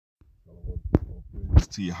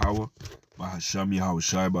to Yahweh, by Hashem Yahweh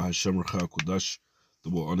Shai, by Hashem Rachel Kodash,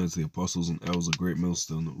 double honor to the apostles and elders, a great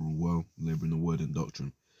millstone that rule well, laboring the word and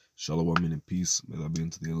doctrine. Shalom and peace, may that be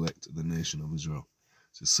unto the elect of the nation of Israel.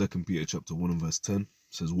 So 2 Peter chapter 1 and verse 10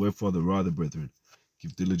 says, wherefore the rather, brethren,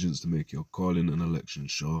 give diligence to make your calling and election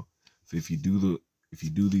sure. For if you do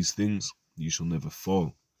these things, you shall never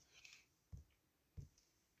fall.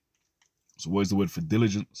 So what is the word for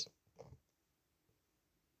diligence?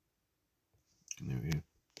 Here.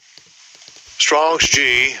 Strong's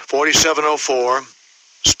G 4704,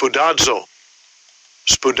 spudazo.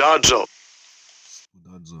 Spudazo.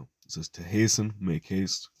 Spudazo. It says to hasten, make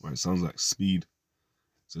haste. Right, it sounds like speed.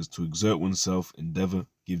 It says to exert oneself, endeavor,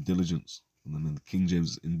 give diligence. And then in the King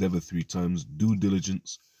James, endeavor 3 times, do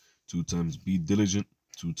diligence 2 times, be diligent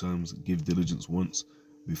 2 times, give diligence once,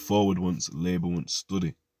 be forward once, labor once,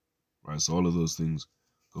 study. Right, so all of those things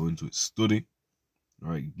go into it. Study,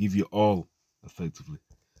 right, give your all, effectively.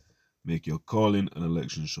 Make your calling and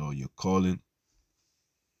election sure. Your calling.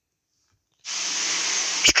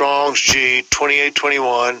 Strong's G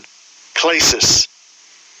 2821, klesis.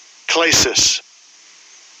 Klesis.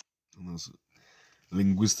 And that's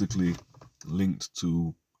linguistically linked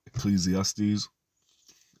to Ecclesiastes,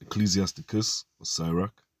 Ecclesiasticus, or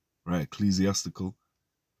Sirach, right? Ecclesiastical.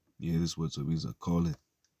 Yeah, this word, so it means a calling.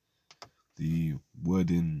 The word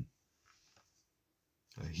in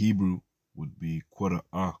Hebrew would be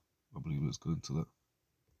quara'ah. I believe it's going to that.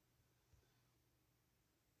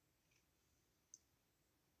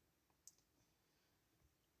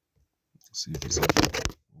 Let's see if it's in there.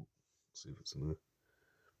 See if it's in there.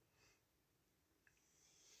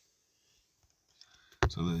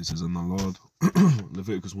 So there it says, and the Lord,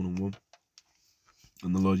 Leviticus 1:1,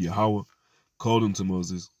 and the Lord Yahweh called unto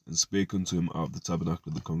Moses and spake unto him out of the tabernacle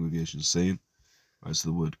of the congregation, saying, right, so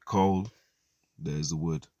the word call, there's the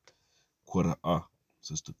word quara'ah. It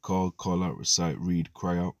says to call, call out, recite, read,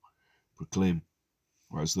 cry out, proclaim.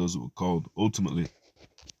 Right, so those that were called, ultimately,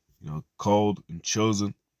 called and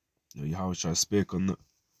chosen. Yahweh Shai spake on that.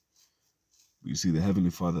 But you see, the Heavenly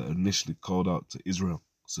Father initially called out to Israel,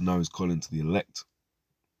 so now he's calling to the elect.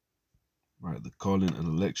 Right, the calling and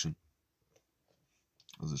election,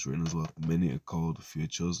 as it's written as well. Many are called, few are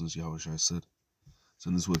chosen, as Yahweh Shai said. So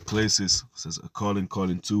in this word places, says a calling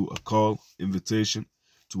to, a call, invitation,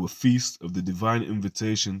 to a feast of the divine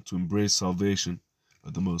invitation to embrace salvation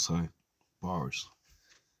of the Most High. Bars.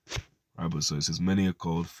 Right, but so it says many are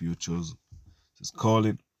called, few are chosen. It says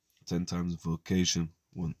calling 10 times, vocation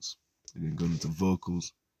once. Again, going into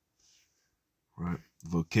vocals. Right,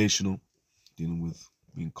 vocational, dealing with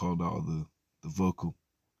being called out of the vocal.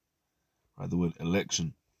 Right, the word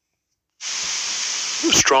election.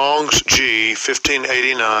 Strong's G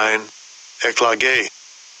 1589, eklage.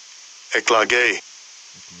 Eklage.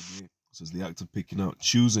 It says the act of picking out,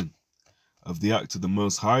 choosing, of the act of the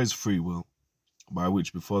Most High's free will, by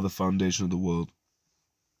which before the foundation of the world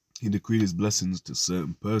he decreed his blessings to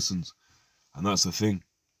certain persons. And that's the thing.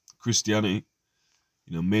 Christianity,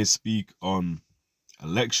 may speak on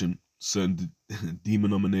election. Certain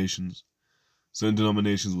denominations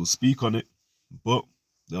will speak on it, but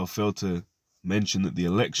they'll fail to mention that the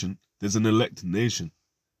election, there's an elect nation.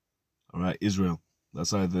 All right, Israel.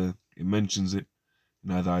 That's either, it mentions it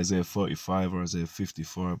in either Isaiah 45 or Isaiah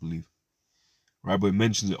 54, I believe. Right, but it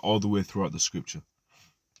mentions it all the way throughout the scripture.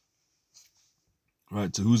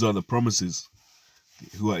 Right, to whose are the promises?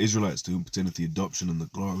 Who are Israelites, to whom pertaineth the adoption and the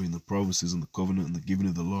glory and the promises and the covenant and the giving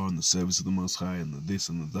of the law and the service of the Most High and the this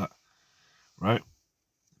and the that. Right?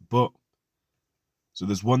 But, so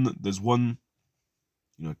there's one,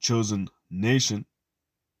 chosen nation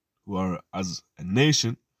who are as a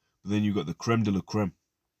nation, but then you got the creme de la creme.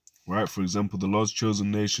 Right? For example, the Lord's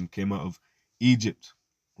chosen nation came out of Egypt,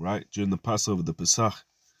 right? During the Passover, the Pesach,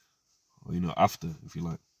 or, after, if you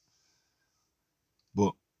like.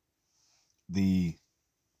 But the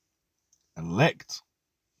elect,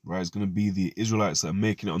 right, is going to be the Israelites that are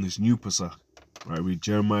making it on this new Pesach. Right? Read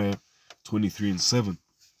Jeremiah 23:7.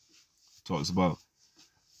 Talks about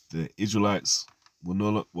the Israelites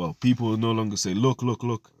people will no longer say, look.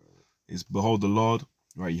 It's behold the Lord,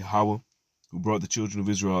 right, Yahweh, who brought the children of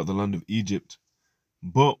Israel out of the land of Egypt.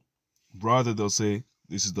 But rather they'll say,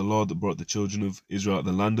 this is the Lord that brought the children of Israel out of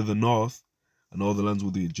the land of the north, and all the lands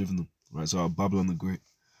will be given them. Right, so out of Babylon the Great.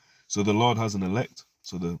 So the Lord has an elect.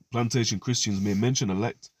 So the plantation Christians may mention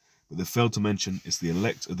elect, but they fail to mention it's the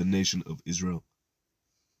elect of the nation of Israel.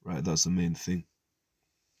 Right, that's the main thing.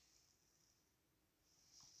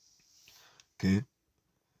 Okay,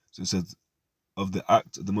 so it says, of the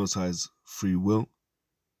act of the Most High's free will,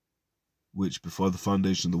 which before the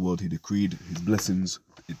foundation of the world he decreed his blessings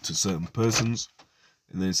to certain persons.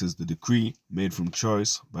 And then it says the decree made from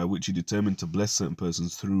choice by which he determined to bless certain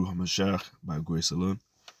persons through Hamashiach by grace alone,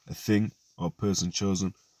 a thing or person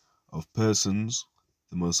chosen of persons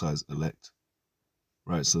the Most High's elect.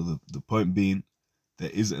 Right, so the point being, there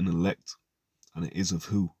is an elect, and it is of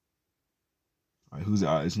who? Right, who's it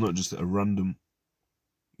at? It's not just a random,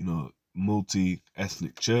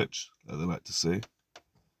 multi-ethnic church, that they like to say.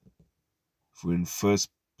 If we're in 1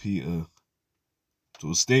 Peter, so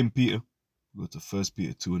we'll stay in Peter, go to 1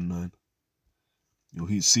 Peter 2 and 9.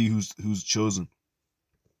 You'll see who's chosen.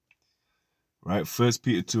 Right, 1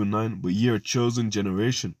 Peter 2 and 9, but ye are a chosen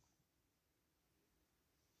generation.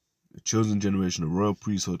 A chosen generation, a royal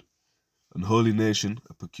priesthood, an holy nation,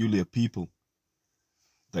 a peculiar people,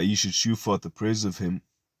 that ye should shew forth the praise of him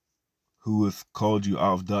who hath called you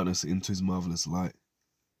out of darkness into his marvelous light.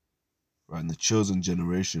 Right, and the chosen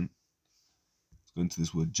generation, let's go into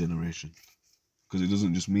this word generation, because it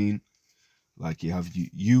doesn't just mean like you have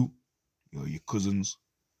your cousins,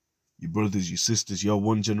 your brothers, your sisters, you're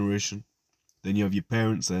one generation. Then you have your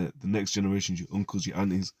parents, the next generation, your uncles, your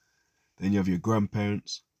aunties. Then you have your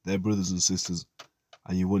grandparents, their brothers and sisters,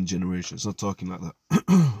 and you're one generation. It's not talking like that.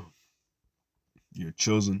 You're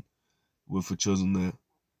chosen. Word for chosen there.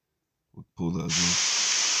 We'll pull that as well.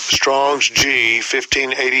 Strong's G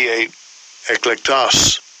 1588.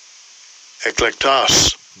 Eklektos.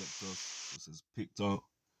 Eklektos. Eklektos. It says picked out,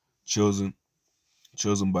 chosen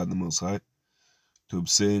by the Most High to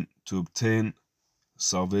obtain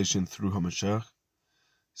salvation through Hamashiach. It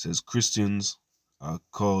says Christians are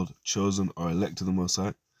called, chosen, or elect to the Most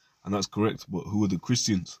High, and that's correct. But who are the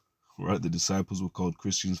Christians? Right, the disciples were called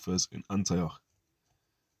Christians first in Antioch.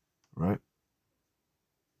 Right.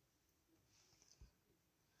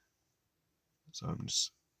 So I'm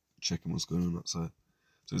just checking what's going on outside.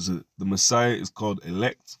 So the Messiah is called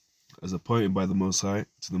elect, as appointed by the Most High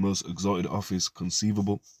to the most exalted office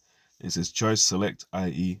conceivable. It says choice, select,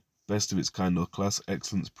 i.e. best of its kind or class,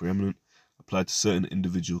 excellence, preeminent, applied to certain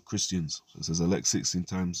individual Christians. So it says elect 16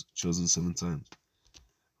 times, chosen 7 times.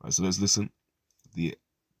 All right, so let's listen. The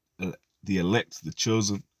elect, the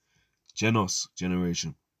chosen, genos,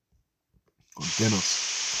 generation, or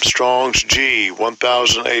genos. Strong's G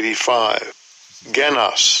 1085.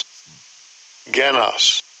 Genos.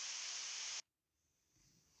 Genos.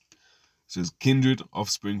 It says kindred,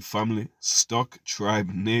 offspring, family, stock, tribe,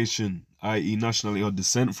 nation, i.e. nationality or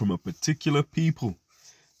descent from a particular people,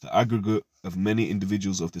 the aggregate of many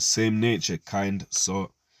individuals of the same nature, kind,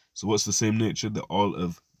 sort. So what's the same nature? They're all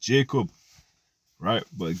of Jacob, right?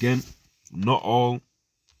 But again, not all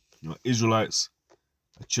Israelites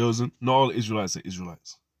are chosen. Not all Israelites are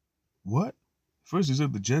Israelites. What? First you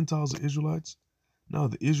said the Gentiles are Israelites. Now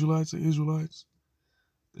the Israelites are Israelites.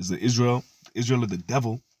 There's the Israel of the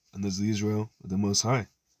devil, and there's the Israel of the Most High.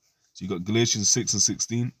 So you got Galatians 6 and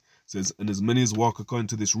 16 says, and as many as walk according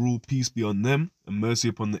to this rule, peace be on them, and mercy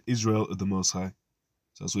upon the Israel of the Most High.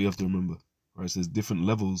 So that's what you have to remember. Right? So there's different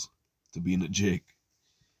levels to being a Jake.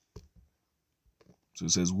 So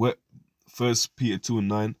it says, 1 Peter 2 and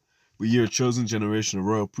 9, but ye are a chosen generation, a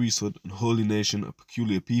royal priesthood, and holy nation, a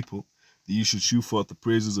peculiar people, that ye should shew forth the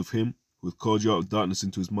praises of him who hath called you out of darkness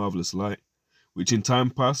into his marvelous light, which in time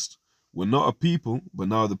past were not a people, but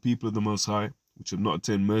now are the people of the Most High, which have not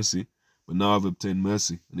obtained mercy, but now have obtained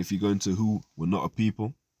mercy. And if you go into who were not a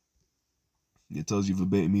people, it tells you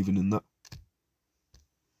verbatim even in that.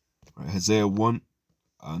 Right, Hosea 1,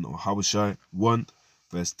 or Hawashai 1,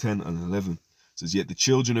 verse 10 and 11. Says, yet the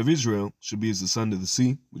children of Israel should be as the sand of the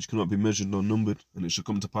sea, which cannot be measured nor numbered, and it shall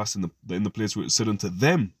come to pass in the place where it said unto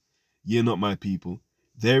them, ye are not my people,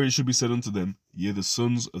 there it should be said unto them, ye are the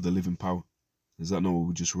sons of the living power. Is that not what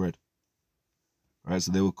we just read? Right,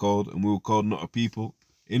 so they were called, and we were called not a people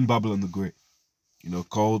in Babylon the Great.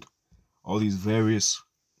 Called all these various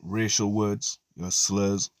racial words,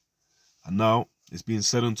 slurs, and now it's being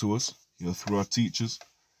said unto us, through our teachers,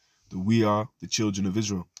 that we are the children of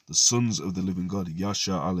Israel, the sons of the living God.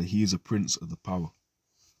 Yasha Allah, he is a prince of the power.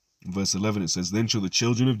 In verse 11 it says, then shall the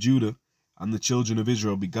children of Judah and the children of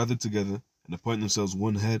Israel be gathered together and appoint themselves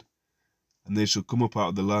one head, and they shall come up out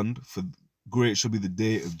of the land, for great shall be the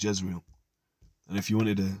day of Jezreel. And if you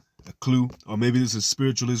wanted a clue, or maybe this is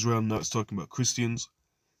spiritual Israel, now it's talking about Christians,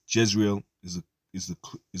 Jezreel is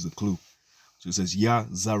the clue. So it says, Ya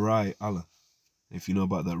Zarai Allah. If you know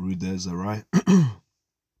about that root there, Zarai.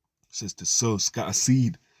 It says to sow, scatter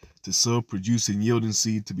seed, to sow, producing, yielding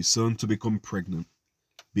seed, to be sown, to become pregnant,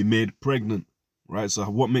 be made pregnant, right? So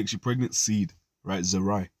what makes you pregnant? Seed, right?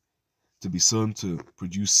 Zarai. To be sown, to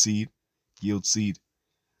produce seed, yield seed.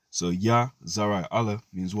 So Yah, Zarai, Allah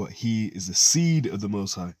means what? He is the seed of the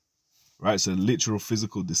Most High, right? So literal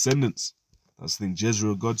physical descendants. That's the thing.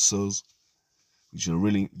 Jezreel, God sows, which are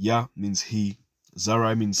really, Yah means he,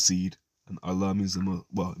 Zarai means seed, and Allah means it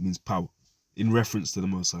means power, in reference to the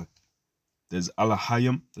Most High. There's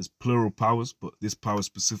Alahayim, there's plural powers, but this power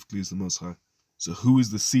specifically is the Most High. So who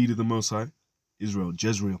is the seed of the Most High? Israel,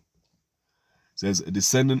 Jezreel. It says, a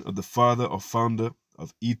descendant of the father or founder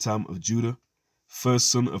of Etam of Judah,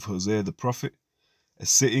 first son of Hosea the prophet, a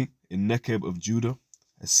city in Nekeb of Judah,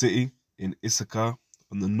 a city in Issachar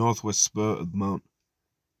on the northwest spur of Mount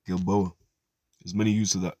Gilboa. There's many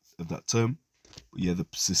use of that term, but yeah,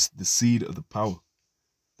 the seed of the power.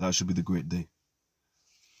 That should be the great day.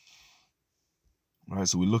 All right,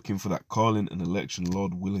 so we're looking for that calling and election,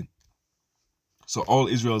 Lord willing. So all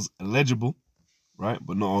Israel is eligible, right?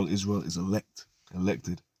 But not all Israel is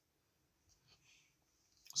elected.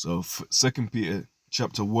 So 2 Peter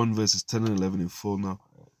chapter 1 verses 10 and 11 in full now.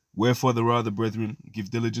 Wherefore the rather, brethren, give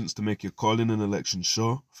diligence to make your calling and election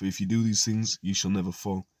sure, for if you do these things, ye shall never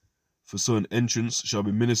fall. For so an entrance shall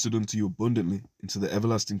be ministered unto you abundantly into the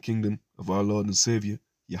everlasting kingdom of our Lord and Saviour,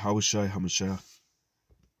 Yahushua HaMashiach.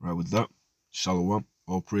 Right, with that, Shalom.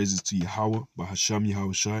 All praises to Yahweh, Bahasham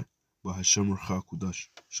Yahushua, Bahasham Ruach HaKodesh.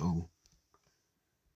 Shalom.